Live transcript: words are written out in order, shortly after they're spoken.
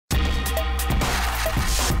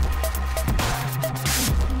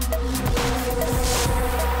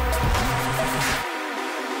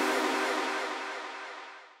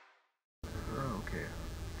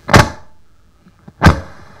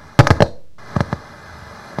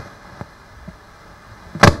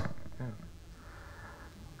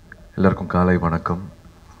எல்லாருக்கும் காலை வணக்கம்.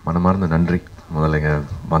 மனமார்ந்த நன்றி முதல்ல இங்கே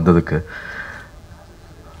வந்ததுக்கு.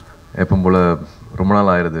 எப்பவும் போல் ரொம்ப நாள்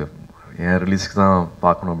ஆயிடுது, என் ரிலீஸுக்கு தான்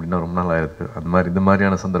பார்க்கணும் அப்படின்னா ரொம்ப நாள் ஆயிடுது. அந்த மாதிரி இந்த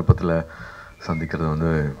மாதிரியான சந்தர்ப்பத்தில் சந்திக்கிறது வந்து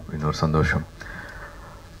இன்னொரு சந்தோஷம்.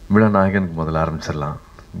 விழா நாயகனுக்கு முதல்ல ஆரம்பிச்சிடலாம்.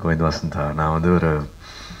 கோவிந்த் வசந்தா, நான் வந்து ஒரு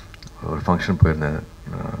ஃபங்க்ஷன் போயிருந்தேன்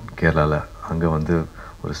கேரளாவில். அங்கே வந்து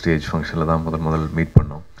ஒரு ஸ்டேஜ் ஃபங்க்ஷனில் தான் முதல் மீட்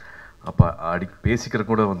பண்ணோம். அப்போ பேசிக்கிற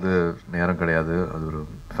கூட வந்து நேரம் கிடையாது. அது ஒரு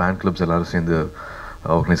ஃபேன் கிளப்ஸ் எல்லோரும் சேர்ந்து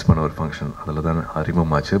ஆர்கனைஸ் பண்ண ஒரு ஃபங்க்ஷன். அதில் தான்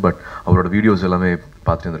அறிமுகமாச்சு. பட் அவரோட வீடியோஸ் எல்லாமே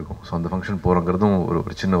பார்த்துட்டு இருந்திருக்கும். ஸோ அந்த ஃபங்க்ஷன் போகிறங்கிறதும்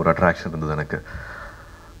ஒரு சின்ன ஒரு அட்ராக்ஷன் இருந்தது எனக்கு.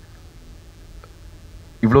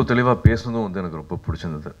 இவ்வளோ தெளிவாக பேசுனதும் வந்து எனக்கு ரொம்ப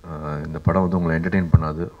பிடிச்சிருந்தது. இந்த படம் வந்து உங்களை என்டர்டெயின்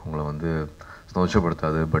பண்ணாது, உங்களை வந்து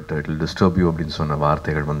சந்தோஷப்படுத்தாது, but it will disturb you அப்படின்னு சொன்ன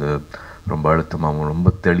வார்த்தைகள் வந்து ரொம்ப அழுத்தமாகவும் ரொம்ப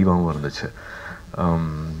தெளிவாகவும் இருந்துச்சு.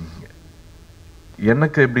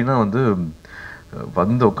 எனக்கு எப்படின்னா வந்து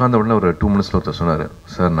உட்காந்த உடனே ஒரு 2 minutes ஒருத்தர் சொன்னார்,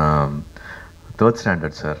 சார் நான் 3rd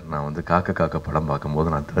standard சார், நான் வந்து காக்க படம்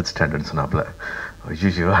பார்க்கும்போது நான் 3rd standard சொன்னாப்புல.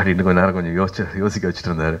 ஐயோ அப்படின்னு கொஞ்ச நேரம் கொஞ்சம் யோசிக்க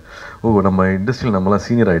வச்சுட்டு இருந்தார். நம்ம இண்டஸ்ட்ரியில் நம்மளாம்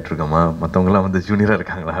சீனியர் ஆகிட்டுருக்கோமா, மற்றவங்களாம் வந்து ஜூனியராக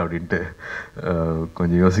இருக்காங்களா அப்படின்ட்டு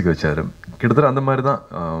கொஞ்சம் யோசிக்க வச்சார். கிட்டத்தட்ட அந்த மாதிரி தான்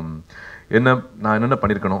நான் என்னென்ன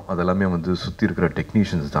பண்ணியிருக்கணும் அதெல்லாமே வந்து சுற்றி இருக்கிற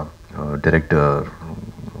டெக்னீஷியன்ஸ் தான், director,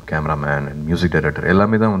 cameraman and music director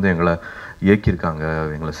எல்லாமே தான் வந்து எங்களை இயக்கியிருக்காங்க,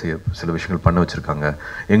 எங்களை சில விஷயங்கள் பண்ண வச்சுருக்காங்க.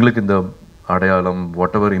 எங்களுக்கு இந்த அடையாளம்,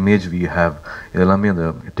 what ever image we have, இதெல்லாமே அந்த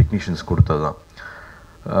டெக்னீஷியன்ஸ் கொடுத்தது தான்.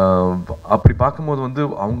 அப்படி பார்க்கும்போது வந்து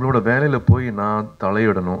அவங்களோட வேலையில் போய் நான்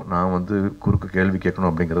தலையிடணும், நான் வந்து குறுக்கு கேள்வி கேட்கணும்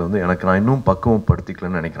அப்படிங்கிறது வந்து நான் இன்னும்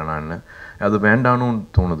பக்குவப்படுத்திக்கலன்னு நினைக்கிறேன். நான் அது வேண்டான்னு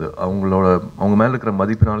தோணுது. அவங்க மேலே இருக்கிற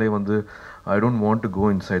மதிப்பினாலே வந்து I don't want to go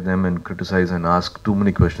inside them and criticize and ask too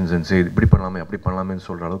many questions and say இப்படி பண்ணலாமே அப்படி பண்ணலாமேன்னு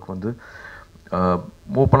சொல்கிற அளவுக்கு வந்து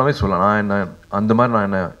ஓப்பனாகவே சொல்லலாம். அந்த மாதிரி நான்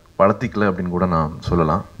என்ன வளர்த்திக்கல அப்படின்னு கூட நான்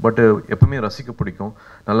சொல்லலாம். பட்டு எப்பவுமே ரசிக்க பிடிக்கும்,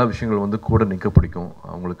 நல்ல விஷயங்கள் வந்து கூட நிற்க பிடிக்கும்.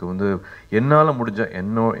 அவங்களுக்கு வந்து என்னால் முடிஞ்ச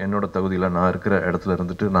என்னோட தகுதியில் நான் இருக்கிற இடத்துல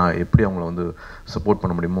இருந்துட்டு நான் எப்படி அவங்கள வந்து சப்போர்ட்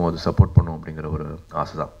பண்ண முடியுமோ அது சப்போர்ட் பண்ணும் அப்படிங்கிற ஒரு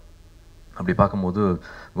ஆசை தான். அப்படி பார்க்கும்போது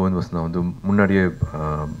கோவிந்த் வசந்தா வந்து முன்னாடியே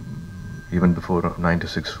even before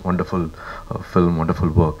 96 wonderful film,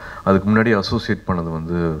 wonderful work, அதுக்கு முன்னாடி அசோசியேட் பண்ணது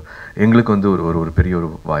வந்து எங்களுக்கு வந்து ஒரு பெரிய ஒரு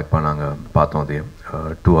வாய்ப்பாக நாங்கள் பார்த்தோம். அதே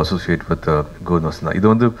to associate with Kovind Vasantha. இது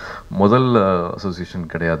வந்து முதல் அசோசியேஷன்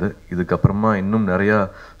கிடையாது. இதுக்கப்புறமா இன்னும் நிறையா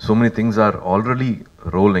so many things are already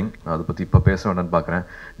rolling. நான் அதை பற்றி இப்போ பேச வேண்டாம்னு பார்க்குறேன்.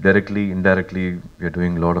 Directly indirectly we are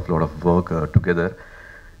doing lot of work together.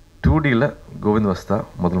 2Dயில் Kovind Vasantha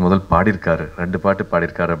முதல் பாடியிருக்காரு, 2 பாட்டு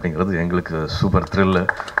பாடியிருக்காரு அப்படிங்கிறது எங்களுக்கு super thrill.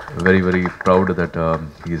 Very proud that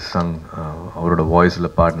he Sangh. அவரோட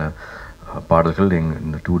வாய்ஸில் பாடின பாடல்கள்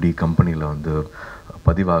இந்த 2D கம்பெனியில் வந்து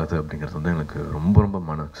பதிவாகுது அப்படிங்கிறது வந்து எனக்கு ரொம்ப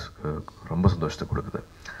மனசுக்கு ரொம்ப சந்தோஷத்தை கொடுக்குது.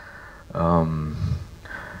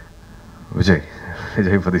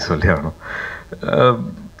 விஜய் பற்றி சொல்லி ஆகணும்,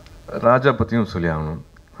 ராஜா பற்றியும் சொல்லி ஆகணும்.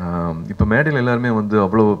 இப்போ மேடையில் எல்லாருமே வந்து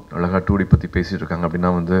அவ்வளோ அழகாக 2D பற்றி பேசிகிட்டு இருக்காங்க. அப்படின்னா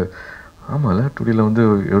வந்து ஆமாம்ல, 2Dயில் வந்து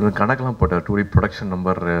கணக்கெலாம் போட்டார். 2D ப்ரொடக்ஷன்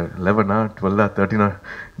நம்பர் 11 12 13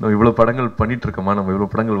 இன்னும் இவ்வளோ படங்கள் பண்ணிகிட்ருக்கோமா, நம்ம இவ்வளோ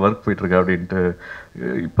படங்கள் ஒர்க் போயிட்டுருக்கா அப்படின்ட்டு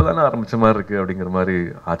இப்போ தானே ஆரம்பித்த மாதிரி இருக்குது அப்படிங்கிற மாதிரி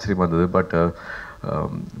ஆச்சரியமாக இருந்தது. But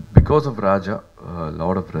because of Raja,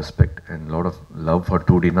 lot of respect and lot of love for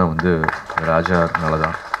 2Dனா வந்து ராஜானால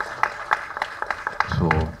தான். ஸோ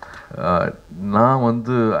நான்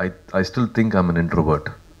வந்து I still think I'm an introvert.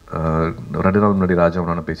 2 நாள் முன்னாடி ராஜா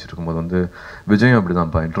நான் பேசிகிட்டு இருக்கும்போது வந்து விஜயம் அப்படி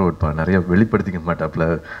தான்ப்பா, இன்ட்ரோவர்ட்ப்பா, நிறைய வெளிப்படுத்திக்க மாட்டாப்புல,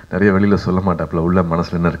 நிறைய வெளியில் சொல்ல மாட்டாப்புல, உள்ள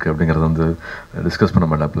மனசில் என்ன இருக்குது அப்படிங்கிறத வந்து டிஸ்கஸ் பண்ண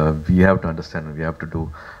மாட்டாப்புல. We have to understand, we have to two.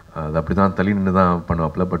 அது அப்படி தான் தள்ளி நின்று தான்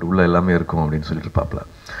பண்ணுவாப்புல, பட் உள்ளே எல்லாமே இருக்கும் அப்படின்னு சொல்லிட்டு இருப்பாப்புல.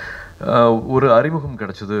 ஒரு அறிமுகம்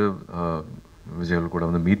கிடச்சிது விஜய் கூட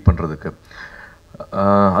வந்து மீட் பண்ணுறதுக்கு.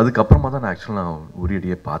 அதுக்கப்புறமா தான் நான் ஆக்சுவலாக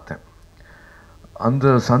உரியடியே பார்த்தேன். அந்த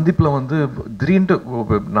சந்திப்பில் வந்து திடீர்னு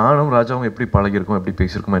நானும் ராஜாவும் எப்படி பழகியிருக்கோம், எப்படி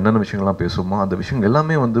பேசியிருக்கோம், என்னென்ன விஷயங்கள்லாம் பேசுவோமோ அந்த விஷயங்கள்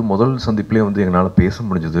எல்லாமே வந்து முதல் சந்திப்புலேயே வந்து எங்களால் பேச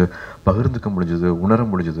முடிஞ்சுது, பகிர்ந்துக்க முடிஞ்சுது, உணர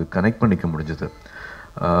முடிஞ்சுது, கனெக்ட் பண்ணிக்க முடிஞ்சுது.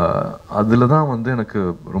 அதில் தான் வந்து எனக்கு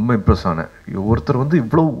ரொம்ப இம்ப்ரெஸ் ஆனேன். ஒருத்தர் வந்து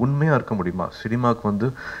இவ்வளோ உண்மையாக இருக்க முடியுமா, சினிமாவுக்கு வந்து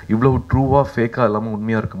இவ்வளோ ட்ரூவாக ஃபேக்காக இல்லாமல்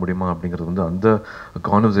உண்மையாக இருக்க முடியுமா அப்படிங்கிறது வந்து அந்த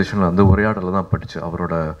கான்வர்சேஷனில், அந்த உரையாடலில் தான் பட்டுச்சு.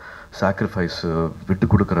 அவரோட சாக்ரிஃபைஸு, விட்டு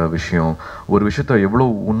கொடுக்குற விஷயம், ஒரு விஷயத்த எவ்வளோ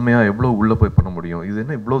உண்மையாக எவ்வளோ உள்ளே போய் பண்ண முடியும், இது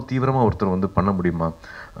என்ன இவ்வளோ தீவிரமாக ஒருத்தர் வந்து பண்ண முடியுமா,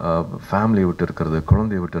 ஃபேமிலியை விட்டு இருக்கிறது,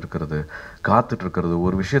 குழந்தைய விட்டு இருக்கிறது, காத்துட்ருக்கிறது,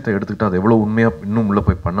 ஒரு விஷயத்தை எடுத்துக்கிட்டு அதை எவ்வளோ உண்மையாக இன்னும் உள்ளே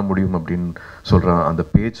போய் பண்ண முடியும் அப்படின்னு சொல்கிற அந்த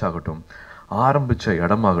பேச்சாகட்டும், ஆரம்பித்த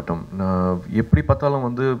இடமாகட்டும். எப்படி பார்த்தாலும்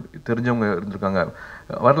வந்து தெரிஞ்சவங்க இருந்திருக்காங்க.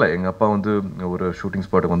 வரல, எங்கள் அப்பா வந்து ஒரு ஷூட்டிங்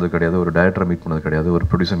ஸ்பாட்டுக்கு வந்தது கிடையாது, ஒரு டைரக்டரை மீட் பண்ணது கிடையாது, ஒரு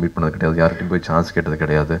ப்ரொடியூசர் மீட் பண்ணது கிடையாது, யார்கிட்டையும் போய் சான்ஸ் கேட்டது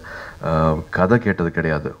கிடையாது, கதை கேட்டது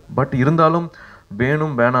கிடையாது. பட் இருந்தாலும்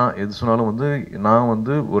வேணும் வேணாம் எது சொன்னாலும் வந்து நான்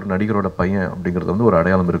வந்து ஒரு நடிகரோட பையன் அப்படிங்கிறது வந்து ஒரு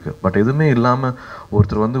அடையாளம் இருக்குது. பட் எதுவுமே இல்லாமல்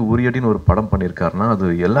ஒருத்தர் வந்து உரியடின்னு ஒரு படம் பண்ணியிருக்காருன்னா அது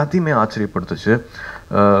எல்லாத்தையுமே ஆச்சரியப்படுத்துச்சு.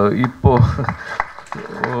 இப்போ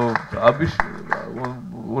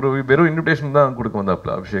ஒரு வெறும் இன்விடேஷன் தான் கொடுக்க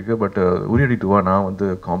வந்தாப்புல அபிஷேக். பட் உரியடி டூவா நான் வந்து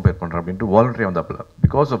கம்பேர் பண்ணுறேன் அப்படின்ட்டு வாலண்டரியாக வந்தாப்புல.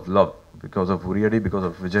 Because of love, because of உரியடி, because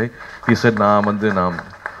of Vijay. He said நான்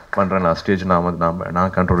பண்ணுறேன், நான் ஸ்டேஜ்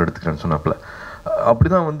நான் கண்ட்ரோல் எடுத்துக்கிறேன்னு சொன்னாப்புல. அப்படி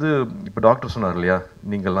தான் வந்து இப்போ டாக்டர் சொன்னார் இல்லையா,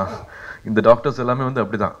 நீங்கள்லாம் இந்த டாக்டர்ஸ் எல்லாமே வந்து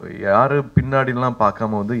அப்படி தான், யார் பின்னாடிலாம்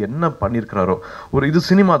பார்க்காம வந்து என்ன பண்ணியிருக்கிறாரோ. இது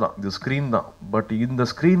சினிமா தான், இது ஸ்க்ரீன் தான். பட் இந்த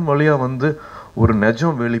ஸ்க்ரீன் வழியாக வந்து ஒரு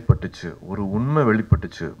நிஜம் வெளிப்பட்டுச்சு, ஒரு உண்மை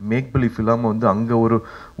வெளிப்பட்டுச்சு. மேக் பிலீஃப் இல்லாமல் வந்து அங்கே ஒரு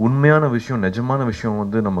உண்மையான விஷயம், நிஜமான விஷயம்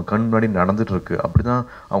வந்து நம்ம கண் முன்னாடி நடந்துட்டு இருக்கு. அப்படி தான்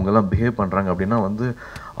அவங்கெல்லாம் பிஹேவ் பண்ணுறாங்க அப்படின்னா வந்து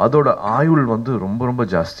அதோட ஆயுள் வந்து ரொம்ப ரொம்ப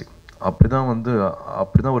ஜாஸ்தி. அப்படி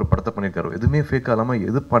தான் ஒரு படத்தை பண்ணியிருக்காரு. எதுவுமே ஃபேக்காக இல்லாமல்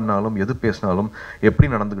எது பண்ணாலும், எது பேசினாலும், எப்படி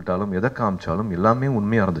நடந்துக்கிட்டாலும், எதை காமிச்சாலும் எல்லாமே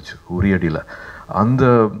உண்மையாக இருந்துச்சு உரியடியில். அந்த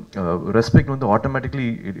ரெஸ்பெக்ட் வந்து automatically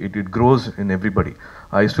it cross in everybody.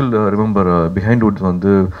 I still remember behind Woods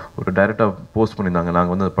வந்து ஒரு டைரெக்டாக போஸ்ட் பண்ணியிருந்தாங்க,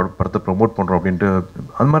 நாங்கள் வந்து படத்தை ப்ரொமோட் பண்ணுறோம் அப்படின்ட்டு.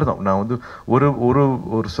 அந்த மாதிரி தான் நான் வந்து ஒரு ஒரு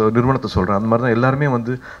ஒரு நிறுவனத்தை சொல்கிறேன். அந்த மாதிரி தான் எல்லாருமே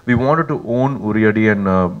வந்து வி வாண்டட் டு ஓன் உரியடி அண்ட்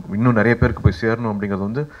இன்னும் நிறைய பேருக்கு போய் சேரணும் அப்படிங்கிறது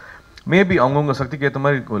வந்து மேபி அவங்கவுங்க சக்திக்கு ஏற்ற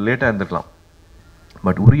மாதிரி லேட்டாக இருந்துக்கலாம்.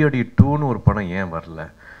 பட் உரியடி 2ன்னு ஒரு படம் ஏன் வரல,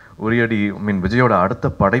 உரியடி விஜயோட அடுத்த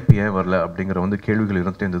படைப்பு ஏன் வரல அப்படிங்கிற வந்து கேள்விகள்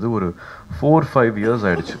இருந்துட்டே இருந்தது. ஒரு 4-5 இயர்ஸ்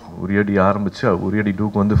ஆகிடுச்சு உரியடி ஆரம்பித்து. உரியடி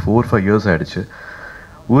 2க்கு வந்து 4-5 இயர்ஸ் ஆகிடுச்சு.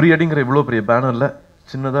 உரியடிங்கிற இவ்வளோ பெரிய பேனரில்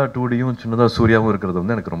சின்னதாக 2Dயும் சின்னதாக சூர்யாவும் இருக்கிறது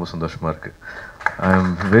வந்து எனக்கு ரொம்ப சந்தோஷமாக இருக்குது. I am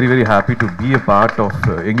very very happy to be a part of,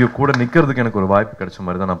 எங்கேயோ கூட நிற்கிறதுக்கு எனக்கு ஒரு வாய்ப்பு கிடைச்ச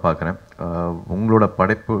மாதிரி தான் நான் பார்க்குறேன். உங்களோட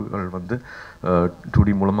படைப்புகள் வந்து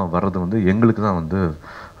 2D மூலமாக வர்றது வந்து எங்களுக்கு தான் வந்து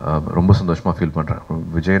ரொம்ப சந்தோஷமாக ஃபீல் பண்ணுறேன்.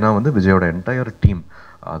 விஜய்னா வந்து விஜயோட என்டையர் டீம்,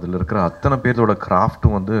 அதில் இருக்கிற அத்தனை பேரோட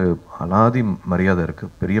கிராஃப்ட்டும் வந்து அலாதி மரியாதை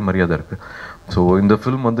இருக்குது, பெரிய மரியாதை இருக்குது. ஸோ இந்த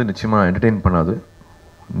ஃபில்ம் வந்து நிச்சயமாக என்டர்டெயின் பண்ணாது,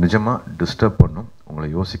 நிஜமாக டிஸ்டர்ப் பண்ணும், உங்களை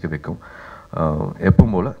யோசிக்க வைக்கும்.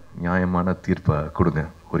 எப்பவும் போல் நியாயமான தீர்ப்பை கொடுங்க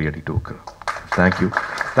உரியடி 2க்கு.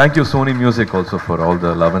 Thank you Sony music also for all the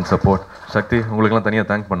love and support. சக்தி, உங்களுக்கெல்லாம் தனியாக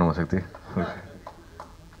தேங்க் பண்ணுவோம் சக்தி.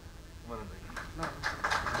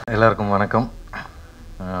 எல்லாருக்கும் வணக்கம்.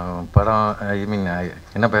 படம்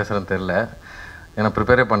என்ன பேசுகிறேன்னு தெரில, ஏன்னா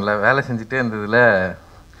ப்ரிப்பேரே பண்ணல, வேலை செஞ்சுட்டே இருந்ததில்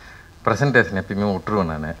ப்ரெசன்டேஷன் எப்பயுமே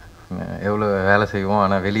விட்டுருவேன். நான் எவ்வளோ வேலை செய்வோம்,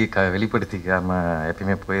 ஆனால் வெளிப்படுத்திக்காமல்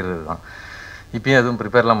எப்பயுமே போயிடுறது தான். இப்பயும் எதுவும்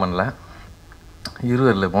ப்ரிப்பேர்லாம் பண்ணல.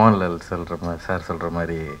 இருவரில் மோகன்லால் சார் சொல்கிற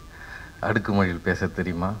மாதிரி அடுக்கு மொழியில் பேச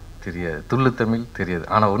தெரியுமா, தெரியாது. துள்ளு தமிழ் தெரியாது,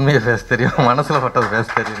 ஆனால் உண்மையை பேச தெரியும், மனசில் பட்டது பேச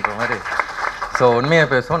தெரியுன்ற மாதிரி. ஸோ உண்மையாக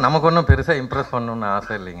பேசுவோம். நமக்கு ஒன்றும் பெருசாக இம்ப்ரெஸ் பண்ணணுன்னு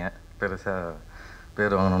ஆசை இல்லைங்க, பெருசாக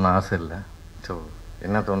பேர் வாங்கணுன்னு ஆசை இல்லை. ஸோ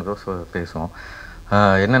என்ன தோணுதோ பேசுவோம்.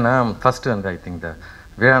 என்னென்னா ஃபஸ்ட்டு வந்து ஐ திங்க் த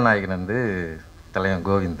வீரநாயகன் வந்து தலைவன்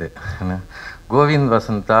கோவிந்த். கோவிந்த்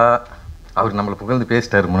வசந்தா அவர் நம்மளை புகழ்ந்து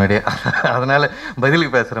பேசிட்டார் முன்னாடியே, அதனால்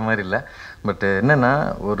பதிலுக்கு பேசுகிற மாதிரி இல்லை. பட் என்னென்னா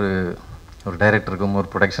ஒரு டைரக்டருக்கும் ஒரு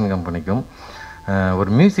ப்ரொடக்ஷன் கம்பெனிக்கும் ஒரு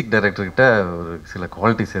மியூசிக் டைரக்டர்கிட்ட ஒரு சில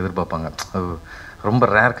குவாலிட்டிஸ் எதிர்பார்ப்பாங்க. ரொம்ப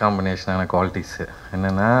ரேர் காம்பினேஷனான குவாலிட்டிஸு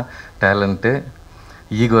என்னென்னா டேலண்ட்டு,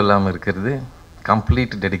 ஈகோ இல்லாமல் இருக்கிறது,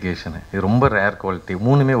 கம்ப்ளீட் டெடிக்கேஷனு. இது ரொம்ப ரேர் குவாலிட்டி,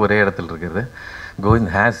 மூணுமே ஒரே இடத்துல இருக்கிறது.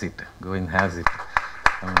 Kovind has it.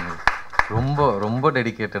 ரொம்ப ரொம்ப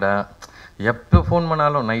டெடிக்கேட்டடாக எப்போ ஃபோன்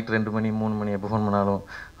பண்ணாலும், நைட் 2 மணி 3 மணி எப்போ ஃபோன் பண்ணாலும்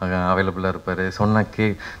அவைலபிளாக இருப்பார்.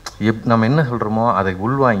 சொன்னால் நம்ம என்ன சொல்கிறோமோ அதை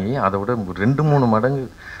உள்வாங்கி அதை விட 2-3 மடங்கு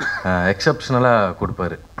எக்ஸப்ஷனலாக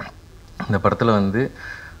கொடுப்பாரு. இந்த படத்தில் வந்து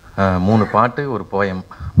 3 பாட்டு, ஒரு போயம்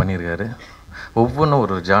பண்ணியிருக்காரு. ஒவ்வொன்றும்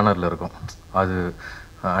ஒரு ஜானரில் இருக்கும். அது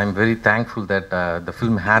I am very thankful that the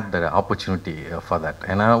film had the opportunity for that.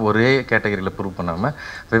 ஏன்னா ஒரே கேட்டகரியில் ப்ரூவ் பண்ணாமல்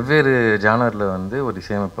வெவ்வேறு ஜானரில் வந்து ஒரு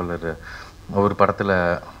இசையமைப்பாளர் ஒரு படத்தில்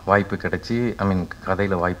வாய்ப்பு கிடச்சி,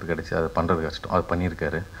 கதையில் வாய்ப்பு கிடச்சி அதை பண்ணுறது கஷ்டம், அது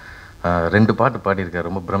பண்ணியிருக்காரு. 2 பாட்டு பாடியிருக்காரு,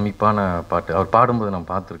 ரொம்ப பிரமிப்பான பாட்டு. அவர் பாடும்போது நான்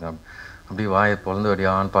பார்த்துருக்கேன், அப்படியே வாயை பொழந்து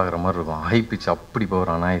அப்படியான்னு பார்க்குற மாதிரி இருக்கும். ஹை பிச் அப்படி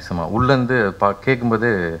போகிறான் அநாயசமாக. உள்ளேருந்து கேட்கும்போது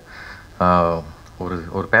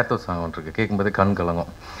ஒரு பேத்தோ சாங் ஒன்று இருக்குது, கேட்கும்போது கண்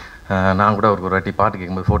கலங்கும். நான் கூட அவருக்கு ஒரு வாட்டி பாட்டு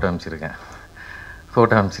கேட்கும்போது ஃபோட்டோ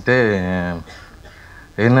அனுப்பிச்சிட்டு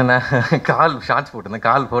என்னென்னா கால் ஷார்ட்ஸ் போட்டிருந்தேன்,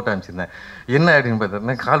 கால் ஃபோட்டோ அனுப்பிச்சிருந்தேன். என்ன அப்படின்னு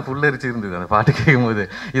பார்த்தோன்னா கால் புல்லரிச்சு இருந்தது அந்த பாட்டு கேட்கும்போது.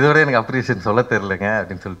 இதோட எனக்கு அப்ரிஷியேஷன் சொல்ல தெரிலங்க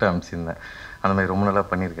அப்படின்னு சொல்லிட்டு அனுப்பிச்சிருந்தேன். அந்த மாதிரி ரொம்ப நல்லா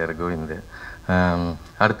பண்ணியிருக்காரு கோவிந்த்.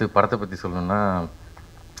 அடுத்து படத்தை பற்றி சொல்லணுன்னா,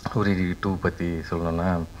 உரியடி 2 பற்றி சொல்லணுன்னா,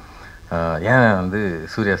 ஏன் வந்து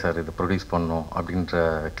சூர்யா சார் இதை ப்ரொடியூஸ் பண்ணணும் அப்படின்ற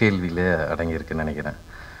கேள்வியில் அடங்கியிருக்குன்னு நினைக்கிறேன்.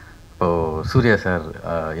 இப்போது சூர்யா சார்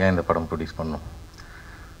ஏன் இந்த படம் ப்ரொடியூஸ் பண்ணணும்?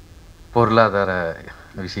 பொருளாதார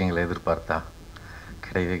விஷயங்களை எதிர்பார்த்தா?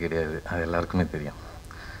 கிடையவே கிடையாது, அது எல்லாருக்குமே தெரியும்.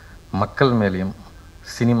 மக்கள் மேலேயும்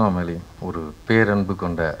சினிமா மேலே ஒரு பேரன்பு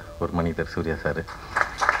கொண்ட ஒரு மனிதர் சூர்யா சார்.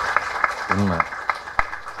 உண்மை,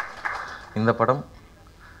 இந்த படம்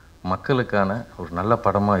மக்களுக்கான ஒரு நல்ல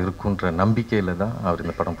படமாக இருக்குன்ற நம்பிக்கையில் தான் அவர்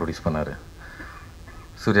இந்த படம் ப்ரொடியூஸ் பண்ணார்.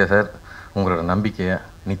 சூர்யா சார், உங்களோட நம்பிக்கையை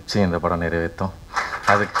நிச்சயம் இந்த படம் நிறைவேற்றும்.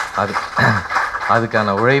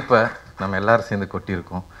 அதுக்கான உழைப்பை நம்ம எல்லோரும் சேர்ந்து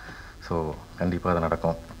கொட்டியிருக்கோம். ஸோ கண்டிப்பாக அது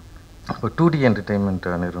நடக்கும். இப்போ 2D என்டர்டெயின்மெண்ட்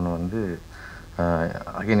நிறுவனம் வந்து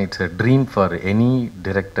again it's a dream for any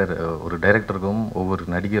director. ஒரு டைரக்டருக்கும் ஒவ்வொரு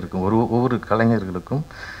நடிகருக்கும் ஒவ்வொரு கலைஞர்களுக்கும்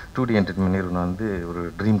 2D என்டர்டெயின்மெண்ட் நிறுவனம் வந்து ஒரு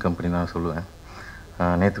ட்ரீம் கம்பெனி தான் சொல்லுவேன்.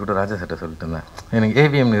 நேற்று கூட ராஜா சட்டை சொல்லிட்டு இருந்தேன். எனக்கு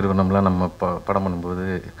ஏவிஎம் நிறுவனம்லாம் நம்ம படம் பண்ணும்போது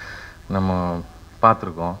நம்ம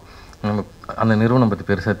பார்த்துருக்கோம். நம்ம அந்த நிறுவனம் பற்றி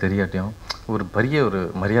பெருசாக தெரியாட்டியும் ஒரு பெரிய ஒரு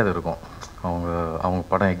மரியாதை இருக்கும். அவங்க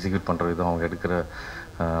படம் எக்ஸிக்யூட் பண்ணுற விதம், அவங்க எடுக்கிற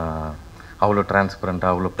அவ்வளோ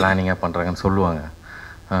டிரான்ஸ்பரண்ட்டாக அவ்வளோ பிளானிங்காக பண்ணுறாங்கன்னு சொல்லுவாங்க.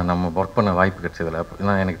 நம்ம ஒர்க் பண்ண வாய்ப்பு கிடைச்சதில்ல.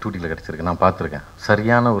 நான் எனக்கு 2Dயில் கிடச்சிருக்கு, நான் பார்த்துருக்கேன்.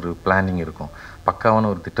 சரியான ஒரு பிளானிங் இருக்கும், பக்காவான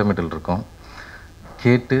ஒரு திட்டமிடல் இருக்கும்.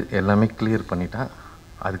 கேட்டு எல்லாமே கிளியர் பண்ணிட்டா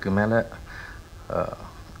அதுக்கு மேலே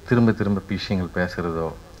திரும்ப விஷயங்கள் பேசுகிறதோ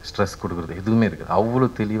ஸ்ட்ரெஸ் கொடுக்குறது எதுவுமே இருக்குது. அவ்வளோ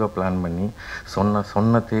தெளிவாக பிளான் பண்ணி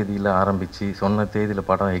சொன்ன தேதியில் ஆரம்பித்து சொன்ன தேதியில்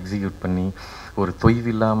படம் எக்ஸிக்யூட் பண்ணி ஒரு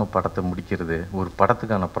தொய்வில்லாமல் படத்தை முடிக்கிறது. ஒரு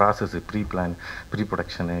படத்துக்கான process, pre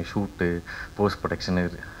production, shoot, post production,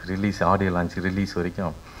 release, audio launch, release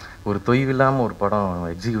வரைக்கும் ஒரு தொய்வில்லாமல் ஒரு படம்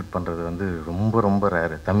எக்ஸிக்யூட் பண்ணுறது வந்து ரொம்ப ரொம்ப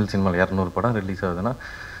ரேரு. தமிழ் சினிமாவில் 200 படம் ரிலீஸ் ஆகுதுன்னா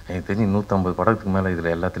எனக்கு தெரிஞ்சு 150 படத்துக்கு மேலே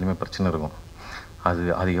இதில் எல்லாத்துலேயுமே பிரச்சனை இருக்கும்.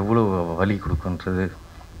 அது எவ்வளோ வலி கொடுக்குன்றது.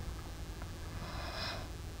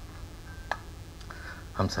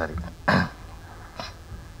 I'm sorry,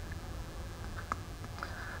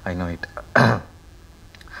 I know it.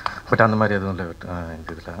 But அந்த மாதிரி எதுவும் இல்லை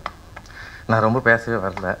இந்த இதில். நான் ரொம்ப பேசவே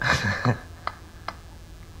வரல.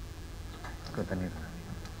 தண்ணி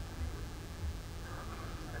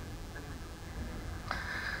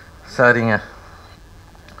சாரிங்க.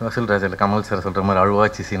 வசூல் ராஜாவில் கமல் சார் சொல்கிற மாதிரி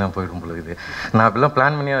அழுவாச்சி சீனாக போயிடும் பொழுது நான் அப்படிலாம்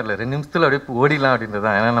பிளான் பண்ணியே வரல. 2 நிமிஷத்தில் அப்படியே ஓடிடலாம் அப்படின்றது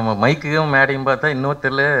தான். ஏன்னா நம்ம மைக்கையும் மேடையும் பார்த்தா இன்னும்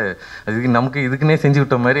தெரில, அதுக்கு நமக்கு இதுக்குன்னே செஞ்சு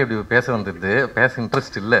விட்ட மாதிரி அப்படி பேச வந்துடுது. பேச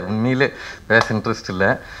இன்ட்ரெஸ்ட் இல்லை, உண்மையிலே பேச இன்ட்ரெஸ்ட் இல்லை.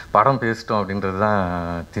 படம் பேசிட்டோம் அப்படின்றது தான்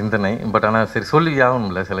சிந்தனை. பட் ஆனால் சரி சொல்லி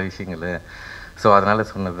ஆகணும்ல சில விஷயங்கள். ஸோ அதனால்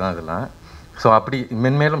சொன்னது தான் இதெல்லாம். ஸோ அப்படி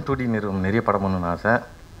மென்மேலும் 2D நிறுவனம் நிறைய படம் பண்ணணும்னு ஆசை.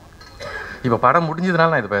 இப்போ படம்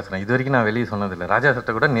முடிஞ்சதுனால நான் இது பேசுகிறேன். இது வரைக்கும் நான் வெளியே சொன்னதில்லை. ராஜா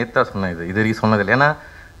சட்டை கூட நேற்றா சொன்னேன், இது வரைக்கும் சொன்னதில்லை. ஏன்னா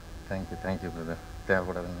தேங்க்யூ பிரதர்,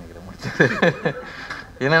 தேவைப்படாதுன்னு நினைக்கிறேன். முடிச்சது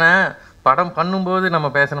என்னென்னா, படம் பண்ணும்போது நம்ம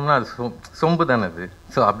பேசணும்னா அது சொம்பு தானே அது.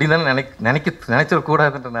 ஸோ அப்படி தானே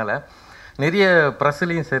நினச்சிடக்கூடாதுன்றனால நிறைய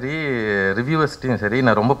ப்ரெஸ்லேயும் சரி ரிவ்யூவர்ஸ்ட்டையும் சரி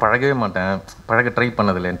நான் ரொம்ப பழகவே மாட்டேன். ட்ரை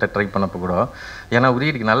பண்ணதில்லை. என்கிட்ட ட்ரை பண்ணப்போ கூட ஏன்னா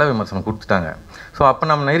உரியடிக்கு நல்ல விமர்சனம் கொடுத்துட்டாங்க. ஸோ அப்போ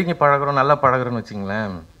நம்ம நெருங்கி பழகிறோம், நல்லா பழகிறோன்னு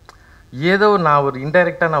வச்சிங்களேன், ஏதோ நான் ஒரு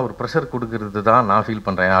இன்டைரக்டாக நான் ஒரு ப்ரெஷர் கொடுக்கறது தான் நான் ஃபீல்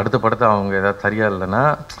பண்ணுறேன். அடுத்த படத்தை அவங்க ஏதாவது சரியாக இல்லைன்னா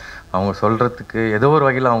அவங்க சொல்கிறதுக்கு ஏதோ ஒரு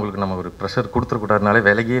வகையில் அவங்களுக்கு நம்ம ஒரு ப்ரெஷர் கொடுத்துருக்கூடாதுனாலே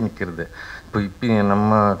விலகியே நிற்கிறது. இப்போ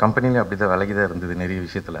நம்ம கம்பெனிலே அப்படி தான் விலகி தான் இருந்தது நிறைய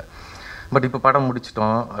விஷயத்தில். பட் இப்போ படம்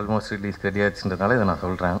முடிச்சிட்டோம், ஆல்மோஸ்ட் ரிலீஸ் ரெடியாச்சுன்றதுனால இதை நான்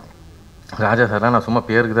சொல்கிறேன். ராஜா சார்லாம் நான் சும்மா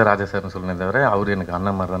பேருக்கு தான் ராஜா சார்னு சொல்லுனே தவிர அவர் எனக்கு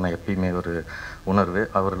அண்ணன் மாதிரி தான். நான் எப்பயுமே ஒரு உணர்வு.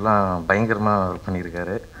 அவரெல்லாம் பயங்கரமாக ஒர்க்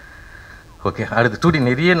பண்ணியிருக்காரு. ஓகே, அடுத்து 2D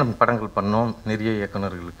நிறைய நம்ம படங்கள் பண்ணோம். நிறைய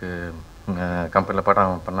இயக்குநர்களுக்கு கம்பெனியில்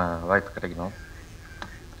படம் பண்ண வாய்ப்பு கிடைக்கணும்.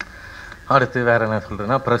 அடுத்து வேறு என்ன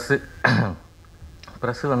சொல்கிறேன்னா,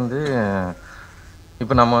 ப்ரெஸ்ஸு வந்து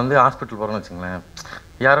இப்போ நம்ம வந்து ஹாஸ்பிட்டல் போகிறோம்னு வச்சுங்களேன்,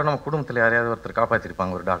 யாரோ நம்ம குடும்பத்தில் யாரையாவது ஒருத்தர்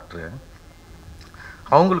காப்பாற்றிருப்பாங்க, ஒரு டாக்டரு.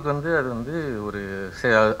 அவங்களுக்கு வந்து அது வந்து ஒரு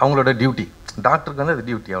அவங்களோட டியூட்டி. டாக்டருக்கு வந்து அது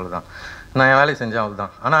டியூட்டி, அவ்வளோதான். நான் என் வேலையை செஞ்சேன்,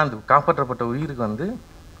 அவ்வளோதான். ஆனால் அந்த காப்பாற்றப்பட்ட உயிருக்கு வந்து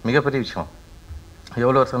மிகப்பெரிய விஷயம்.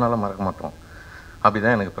 எவ்வளோ வருஷம்னாலும் மறக்க மாட்டோம். அப்படி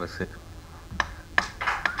தான் எனக்கு ப்ரெஸ்ஸு.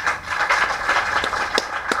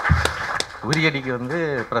 உரியடிக்கு வந்து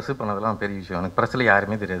ப்ரெஸ்ஸு பண்ணதெல்லாம் பெரிய விஷயம். எனக்கு ப்ரெஸ்ஸில்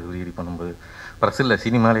யாருமே தெரியாது. உரியடி பண்ணும்போது ப்ரெஸ்ஸில்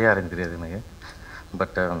சினிமாலே யாரும் தெரியாது எனக்கு.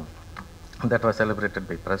 But that was celebrated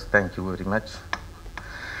by press. Thank you very much.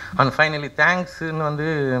 And finally தேங்க்ஸுன்னு வந்து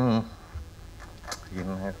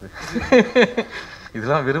என்ன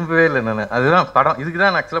இதெல்லாம் விரும்பவே இல்லை நான். அதுதான் படம், இதுக்கு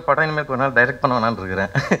தான் நான் ஆக்சுவலாக படம் இனிமேல் ஒரு நாள் டைரக்ட் பண்ண வேணான்னு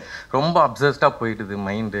இருக்கிறேன். ரொம்ப அப்சஸ்டாக போயிட்டுது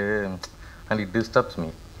mind and it disturbs me.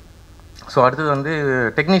 So அடுத்தது வந்து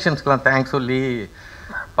டெக்னீஷியன்ஸ்க்கெலாம் தேங்க்ஸ் சொல்லி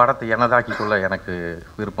படத்தை எனதாக்கிக்குள்ள எனக்கு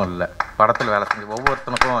விருப்பம் இல்லை. படத்தில் வேலை செஞ்சு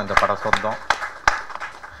ஒவ்வொருத்தனுக்கும் இந்த படம் சொந்தம்.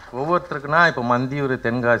 ஒவ்வொருத்தருக்குன்னா இப்போ மந்தியூர்,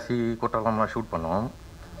 தென்காசி, குற்றாலம்லாம் ஷூட் பண்ணோம்.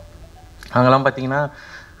 அங்கெல்லாம் பார்த்தீங்கன்னா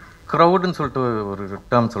க்ரௌடுன்னு சொல்லிட்டு ஒரு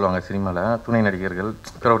டேர்ம் சொல்லுவாங்க சினிமாவில். துணை நடிகர்கள்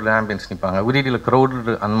க்ரௌடில் ஆம்பியன்ஸ் நிற்பாங்க. உரியடியில் க்ரௌடு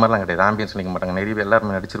அந்த மாதிரிலாம் கிடையாது, ஆம்பியன்ஸ் நிற்க மாட்டாங்க. நிறைய பேர்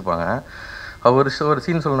எல்லாருமே நடிச்சிருப்பாங்க. ஒரு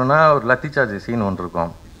சீன் சொல்லணுன்னா ஒரு லத்தி சார்ஜ் சீன் ஒன்று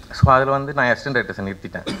இருக்கும். ஸோ அதில் வந்து நான் அசிஸ்டன்ட் டைரக்டர்ஸை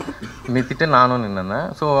நிறுத்திட்டு நானும் நின்றுந்தேன்.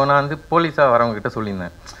 ஸோ நான் வந்து போலீஸாக வரவங்ககிட்ட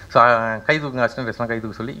சொல்லியிருந்தேன். ஸோ கை தூக்குங்க, அசிஸ்டன்ட் டைரக்டர்ஸ்லாம் கை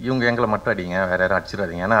தூக்க சொல்லி இவங்க எங்களை மட்டும் அடிங்க, வேறு யாரும்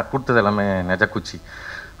அடிச்சிடாதீங்க, ஏன்னா கொடுத்தது எல்லாமே நெஜ குச்சி,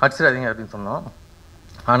 அடிச்சிடாதீங்க அப்படின்னு சொன்னோம்.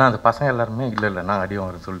 ஆனால் அந்த பசங்க எல்லாருமே இல்லை நான் அடி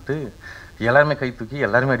வாங்குறேன்னு சொல்லிட்டு எல்லாருமே கை தூக்கி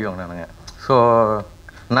எல்லாருமே அடி வாங்கினானுங்க. ஸோ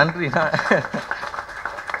நன்றினா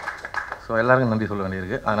ஸோ எல்லாருக்கும் நன்றி சொல்ல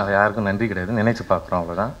வேண்டியிருக்கு. அதனால் யாருக்கும் நன்றி கிடையாது, நினைச்சு பார்க்குறோம்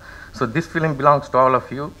அவ்வளோதான். So this film belongs to all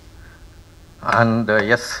of you and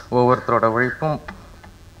S, ஒவ்வொருத்தரோட உழைப்பும்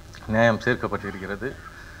நியாயம் சேர்க்கப்பட்டிருக்கிறது.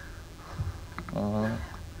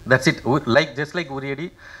 That's it. ஜஸ்ட் லைக் உரியடி,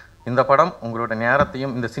 இந்த படம் உங்களோட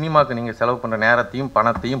நேரத்தையும், இந்த சினிமாவுக்கு நீங்கள் செலவு பண்ணுற நேரத்தையும்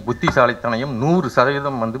பணத்தையும் புத்திசாலித்தனையும்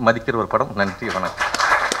 100% வந்து மதிக்கிற ஒரு படம். நன்றி, வணக்கம்.